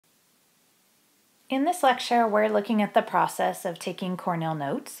In this lecture, we're looking at the process of taking Cornell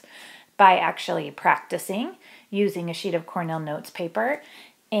notes by actually practicing using a sheet of Cornell notes paper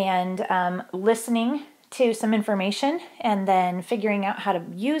and listening to some information and then figuring out how to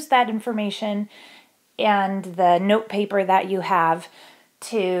use that information and the note paper that you have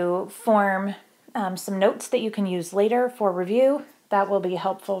to form some notes that you can use later for review. That will be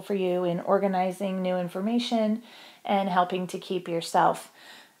helpful for you in organizing new information and helping to keep yourself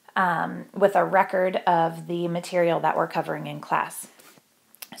with a record of the material that we're covering in class.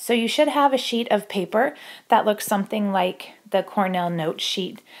 So you should have a sheet of paper that looks something like the Cornell note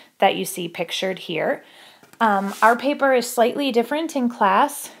sheet that you see pictured here. Our paper is slightly different in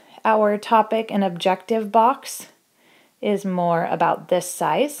class. Our topic and objective box is more about this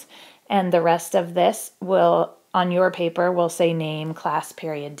size, and the rest of this will, on your paper, will say name, class,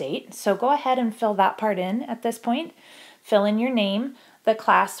 period, date. So go ahead and fill that part in at this point. Fill in your name. The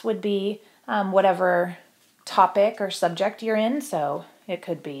class would be whatever topic or subject you're in, so it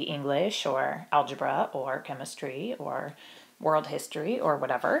could be English or algebra or chemistry or world history or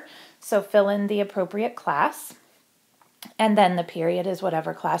whatever. So fill in the appropriate class, and then the period is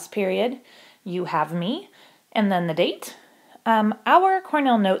whatever class period you have me, and then the date. Our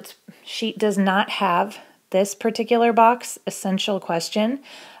Cornell Notes sheet does not have this particular box, essential question.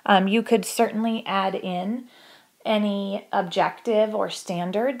 You could certainly add in any objective or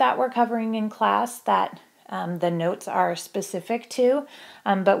standard that we're covering in class that the notes are specific to,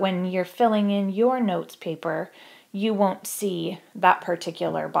 but when you're filling in your notes paper, you won't see that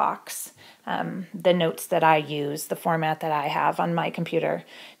particular box. The notes that I use, the format that I have on my computer,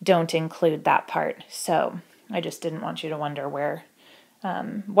 don't include that part, so I just didn't want you to wonder where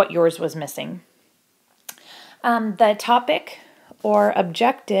what yours was missing. The topic or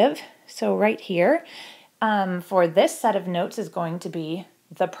objective, so right here, for this set of notes is going to be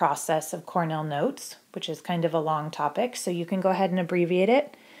the process of Cornell notes, which is kind of a long topic, so you can go ahead and abbreviate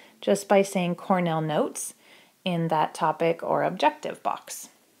it just by saying Cornell notes in that topic or objective box.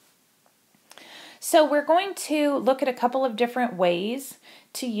 So we're going to look at a couple of different ways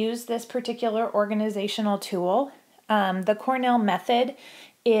to use this particular organizational tool. The Cornell method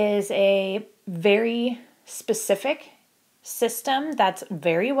is a very specific system that's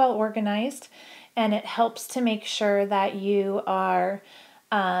very well organized, and it helps to make sure that you are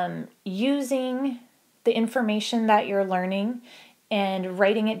using the information that you're learning and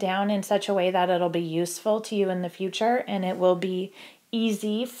writing it down in such a way that it'll be useful to you in the future, and it will be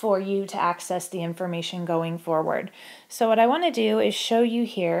easy for you to access the information going forward. So what I want to do is show you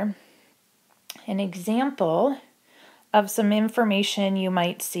here an example of some information you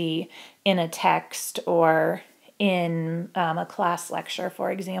might see in a text or in a class lecture, for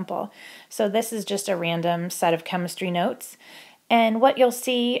example. So this is just a random set of chemistry notes. And what you'll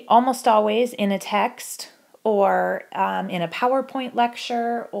see almost always in a text or in a PowerPoint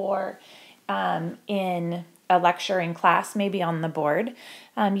lecture or in a lecture in class, maybe on the board,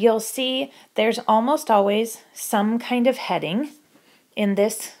 you'll see there's almost always some kind of heading. In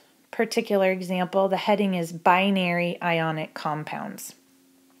this particular example, the heading is binary ionic compounds.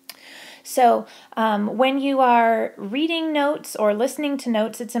 So when you are reading notes or listening to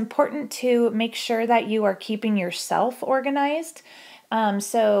notes, it's important to make sure that you are keeping yourself organized.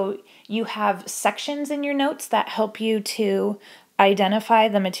 So you have sections in your notes that help you to identify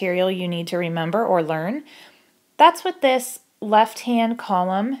the material you need to remember or learn. That's what this left-hand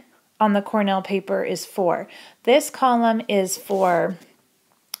column on the Cornell paper is for. This column is for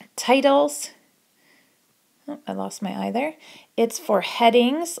titles. Oh, I lost my eye there. It's for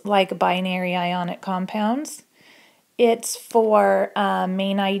headings like binary ionic compounds. It's for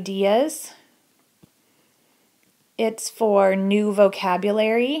main ideas. It's for new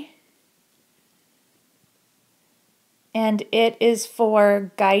vocabulary. And it is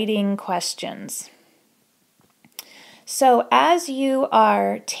for guiding questions. So as you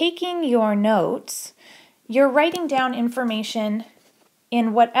are taking your notes, you're writing down information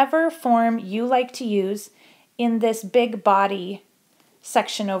in whatever form you like to use in this big body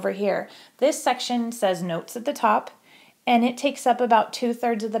section over here. This section says notes at the top, and it takes up about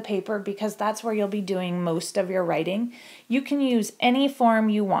 2/3 of the paper because that's where you'll be doing most of your writing. You can use any form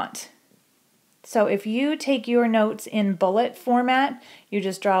you want. So if you take your notes in bullet format, you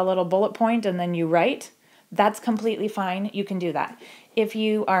just draw a little bullet point and then you write, that's completely fine. You can do that. If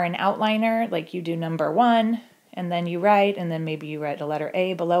you are an outliner, like you do number 1, and then you write, and then maybe you write a letter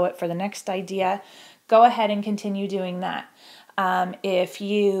A below it for the next idea, go ahead and continue doing that. If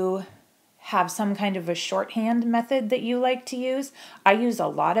you have some kind of a shorthand method that you like to use, I use a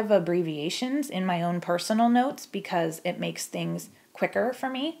lot of abbreviations in my own personal notes because it makes things quicker for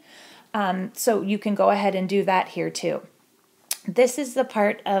me. So you can go ahead and do that here too. This is the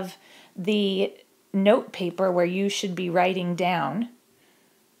part of the note paper where you should be writing down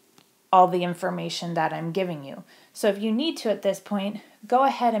all the information that I'm giving you. So if you need to at this point, go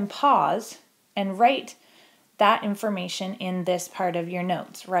ahead and pause and write that information in this part of your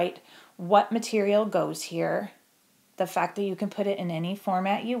notes. Write what material goes here, the fact that you can put it in any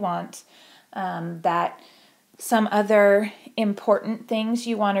format you want, that some other important things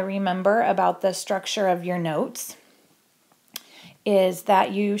you want to remember about the structure of your notes is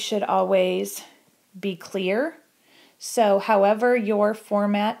that you should always be clear. So however your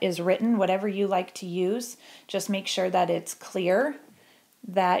format is written, whatever you like to use, just make sure that it's clear,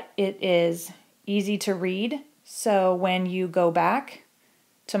 that it is easy to read. So when you go back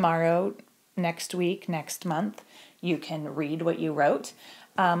tomorrow, next week, next month, you can read what you wrote.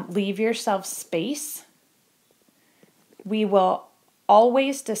 Leave yourself space. We will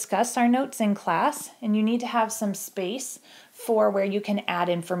always discuss our notes in class, and you need to have some space for where you can add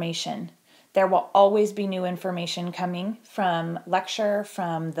information. There will always be new information coming from lecture,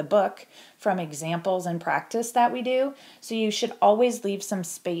 from the book, from examples and practice that we do. So you should always leave some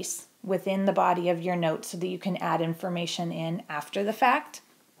space within the body of your notes so that you can add information in after the fact.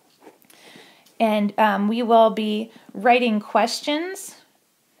 And we will be writing questions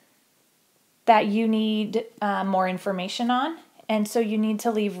that you need more information on. And so you need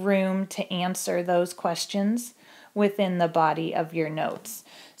to leave room to answer those questions within the body of your notes.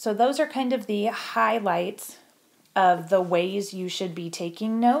 So those are kind of the highlights of the ways you should be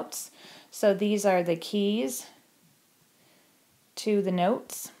taking notes. So these are the keys to the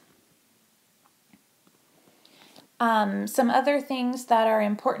notes. Some other things that are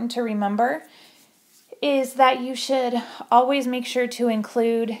important to remember is that you should always make sure to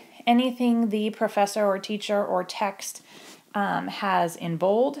include anything the professor or teacher or text has in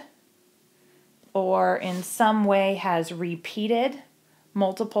bold or in some way has repeated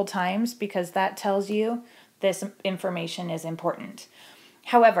multiple times, because that tells you this information is important.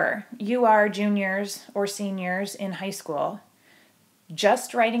 However, you are juniors or seniors in high school.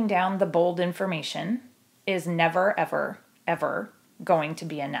 Just writing down the bold information is never, ever, ever going to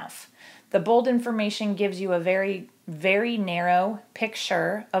be enough. The bold information gives you a very, very narrow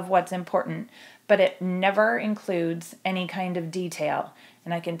picture of what's important, but it never includes any kind of detail.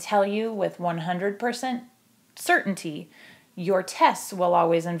 And I can tell you with 100% certainty, your tests will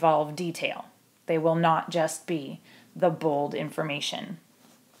always involve detail. They will not just be the bold information.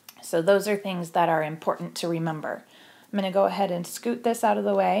 So those are things that are important to remember. I'm going to go ahead and scoot this out of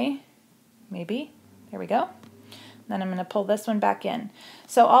the way. Maybe. There we go. Then I'm going to pull this one back in.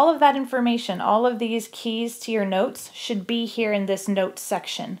 So all of that information, all of these keys to your notes should be here in this notes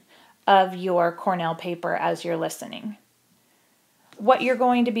section of your Cornell paper as you're listening. What you're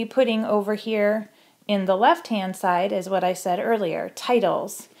going to be putting over here in the left-hand side is what I said earlier,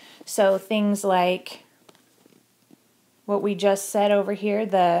 titles. So things like what we just said over here,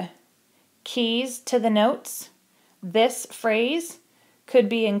 the keys to the notes. This phrase could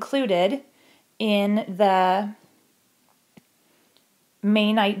be included in the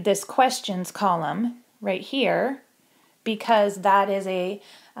this questions column right here, because that is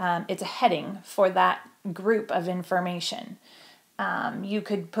it's a heading for that group of information. You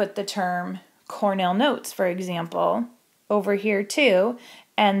could put the term Cornell notes, for example, over here too,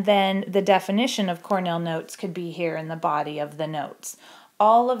 and then the definition of Cornell notes could be here in the body of the notes.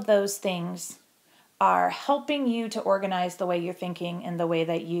 All of those things are helping you to organize the way you're thinking and the way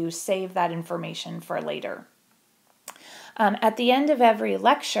that you save that information for later. At the end of every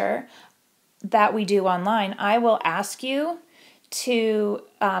lecture that we do online, I will ask you to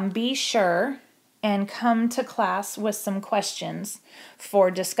be sure and come to class with some questions for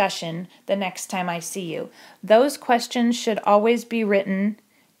discussion the next time I see you. Those questions should always be written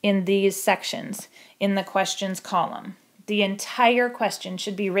in these sections, in the questions column. The entire question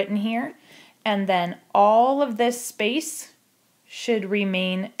should be written here, and then all of this space should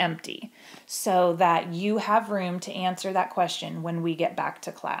remain empty so that you have room to answer that question when we get back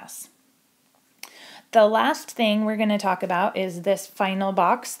to class. The last thing we're going to talk about is this final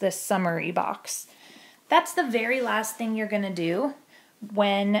box, this summary box. That's the very last thing you're going to do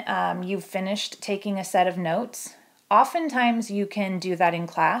when you've finished taking a set of notes. Oftentimes you can do that in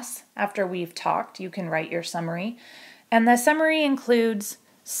class. After we've talked, you can write your summary. And the summary includes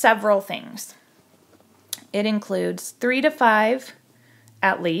several things. It includes 3 to 5,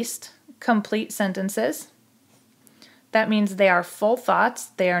 at least, complete sentences. That means they are full thoughts.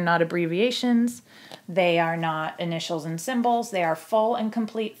 They are not abbreviations. They are not initials and symbols. They are full and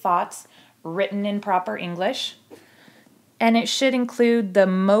complete thoughts written in proper English. and it should include the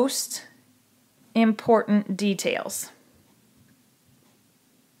most important details.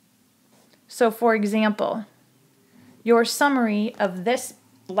 So for example, your summary of this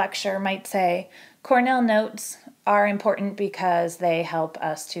lecture might say, Cornell notes are important because they help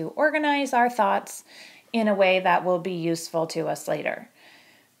us to organize our thoughts in a way that will be useful to us later.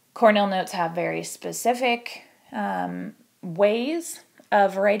 Cornell notes have very specific ways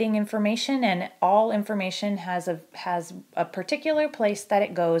of writing information, and all information has a particular place that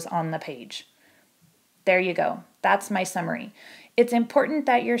it goes on the page. There you go. That's my summary. It's important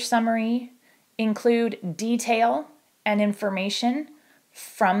that your summary include detail and information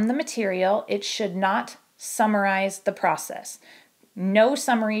from the material. It should not summarize the process. No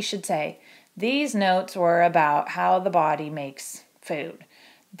summary should say, these notes were about how the body makes food.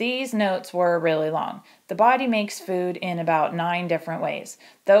 These notes were really long. The body makes food in about 9 different ways.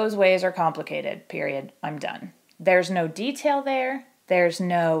 Those ways are complicated, period. I'm done. There's no detail there. There's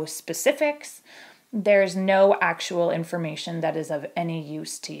no specifics. There's no actual information that is of any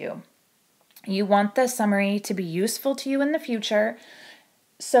use to you. You want the summary to be useful to you in the future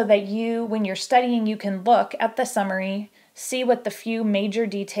so that you, when you're studying, you can look at the summary, see what the few major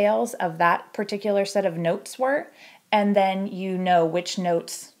details of that particular set of notes were, and then you know which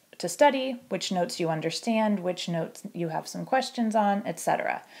notes to study, which notes you understand, which notes you have some questions on,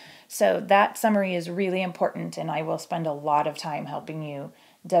 etc. So that summary is really important, and I will spend a lot of time helping you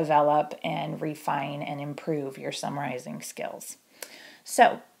develop and refine and improve your summarizing skills.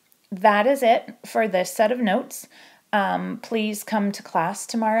 So that is it for this set of notes. Please come to class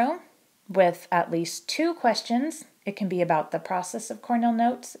tomorrow with at least 2 questions. It can be about the process of Cornell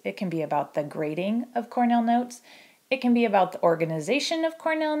notes. It can be about the grading of Cornell notes. It can be about the organization of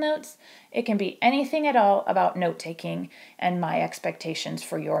Cornell notes. It can be anything at all about note-taking and my expectations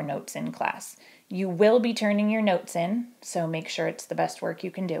for your notes in class. You will be turning your notes in, so make sure it's the best work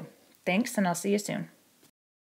you can do. Thanks, and I'll see you soon.